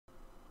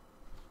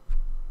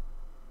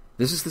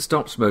This is the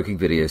Stop Smoking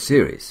video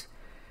series,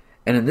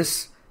 and in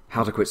this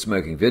How to Quit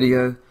Smoking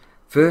video,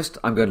 first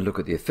I'm going to look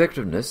at the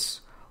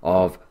effectiveness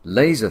of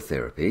laser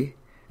therapy,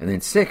 and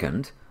then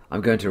second I'm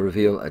going to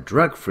reveal a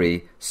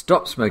drug-free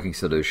stop smoking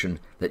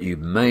solution that you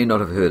may not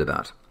have heard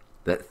about,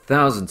 that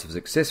thousands have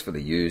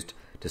successfully used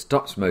to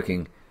stop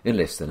smoking in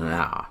less than an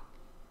hour.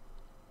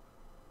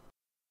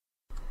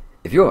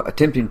 If you're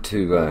attempting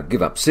to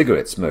give up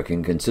cigarette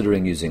smoking,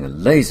 considering using a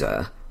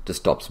laser to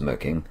stop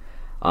smoking,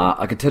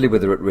 I can tell you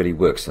whether it really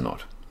works or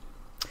not.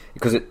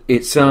 Because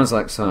it sounds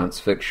like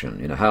science fiction.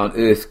 You know, how on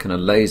earth can a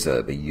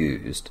laser be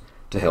used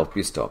to help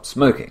you stop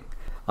smoking?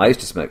 I used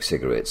to smoke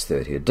cigarettes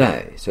 30 a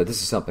day, so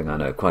this is something I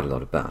know quite a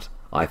lot about.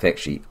 I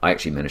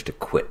actually managed to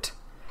quit.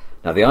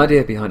 Now, the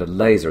idea behind a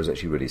laser is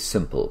actually really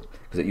simple,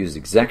 because it uses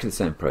exactly the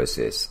same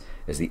process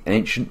as the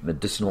ancient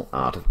medicinal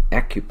art of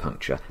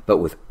acupuncture, but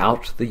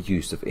without the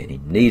use of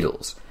any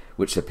needles,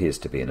 which appears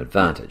to be an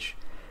advantage.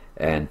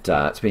 And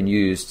it's been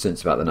used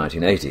since about the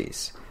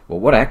 1980s.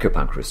 Well, what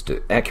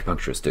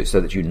acupuncturists do, so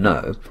that you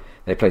know,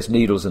 they place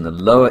needles in the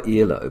lower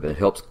earlobe, and it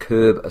helps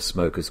curb a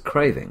smoker's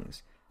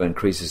cravings. It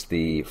increases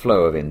the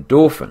flow of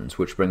endorphins,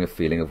 which bring a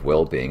feeling of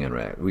well-being and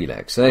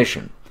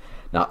relaxation.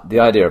 Now, the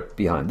idea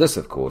behind this,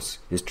 of course,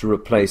 is to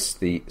replace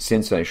the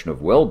sensation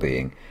of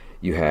well-being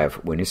you have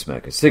when you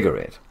smoke a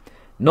cigarette.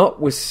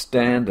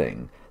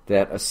 Notwithstanding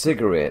that a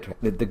cigarette,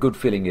 the good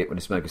feeling you get when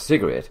you smoke a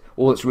cigarette,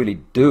 all it's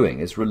really doing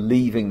is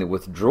relieving the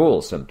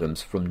withdrawal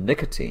symptoms from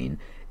nicotine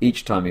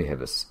each time you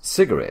have a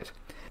cigarette.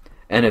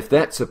 And if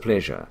that's a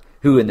pleasure,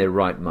 who in their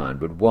right mind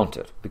would want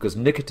it? Because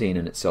nicotine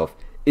in itself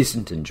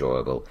isn't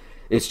enjoyable,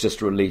 it's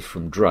just relief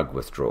from drug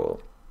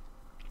withdrawal.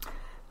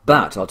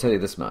 But I'll tell you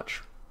this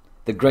much.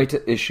 The greater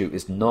issue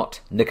is not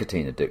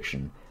nicotine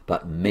addiction,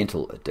 but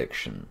mental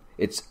addiction.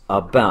 It's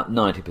about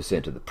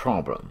 90% of the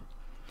problem.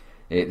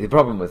 The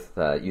problem with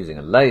using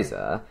a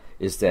laser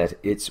is that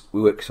it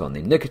works on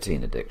the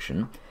nicotine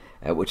addiction,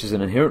 which is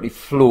an inherently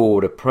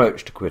flawed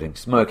approach to quitting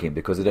smoking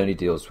because it only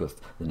deals with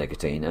the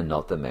nicotine and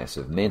not the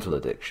massive mental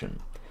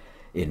addiction.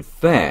 In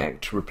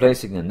fact,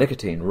 replacing the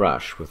nicotine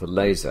rush with a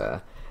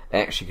laser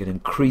actually can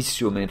increase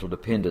your mental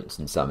dependence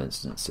in some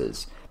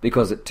instances,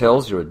 because it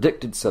tells your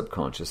addicted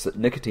subconscious that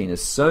nicotine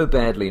is so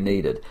badly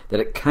needed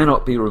that it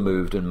cannot be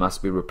removed and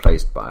must be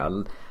replaced by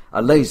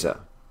a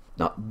laser.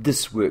 Now,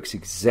 this works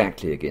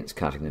exactly against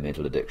cutting the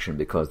mental addiction,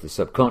 because the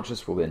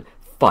subconscious will then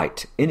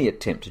fight any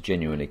attempt to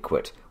genuinely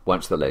quit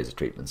once the laser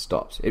treatment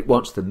stops. It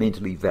wants the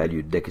mentally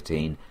valued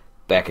nicotine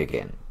back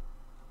again.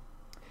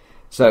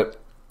 So,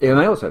 you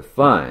may also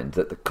find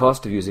that the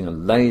cost of using a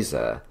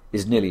laser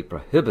is nearly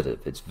prohibitive.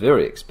 It's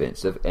very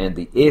expensive, and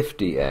the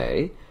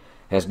FDA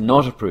has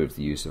not approved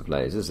the use of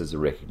lasers as a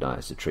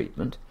recognized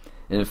treatment.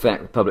 And in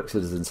fact, the Public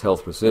Citizens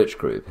Health Research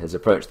Group has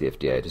approached the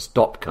FDA to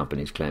stop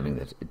companies claiming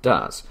that it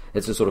does.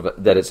 It's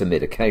that it's a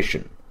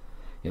medication,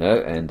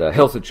 and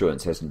health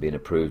insurance hasn't been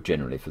approved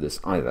generally for this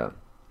either.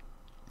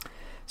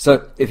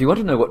 So, if you want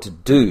to know what to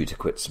do to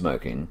quit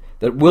smoking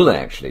that will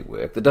actually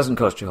work, that doesn't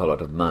cost you a whole lot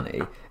of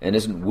money, and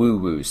isn't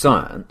woo-woo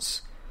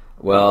science,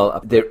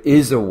 well, there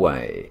is a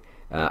way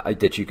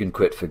that you can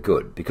quit for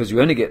good, because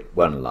you only get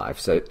one life,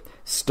 so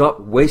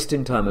stop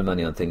wasting time and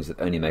money on things that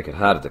only make it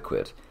harder to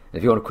quit. And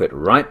if you want to quit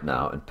right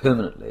now and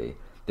permanently,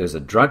 there's a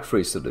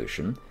drug-free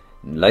solution,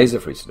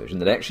 laser-free solution,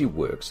 that actually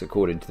works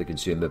according to the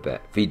consumer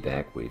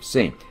feedback we've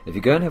seen. If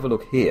you go and have a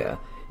look here,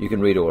 you can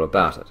read all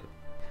about it.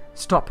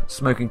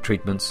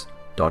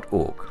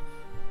 StopSmokingTreatments.org.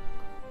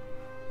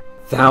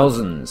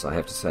 Thousands, I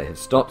have to say, have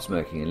stopped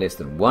smoking in less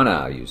than 1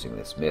 hour using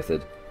this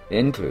method,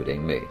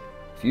 including me.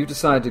 If you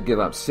decide to give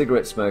up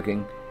cigarette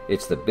smoking,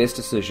 it's the best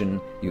decision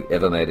you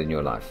ever made in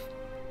your life,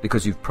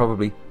 because you've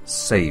probably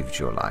saved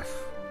your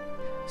life.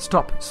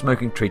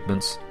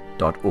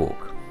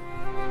 StopSmokingTreatments.org.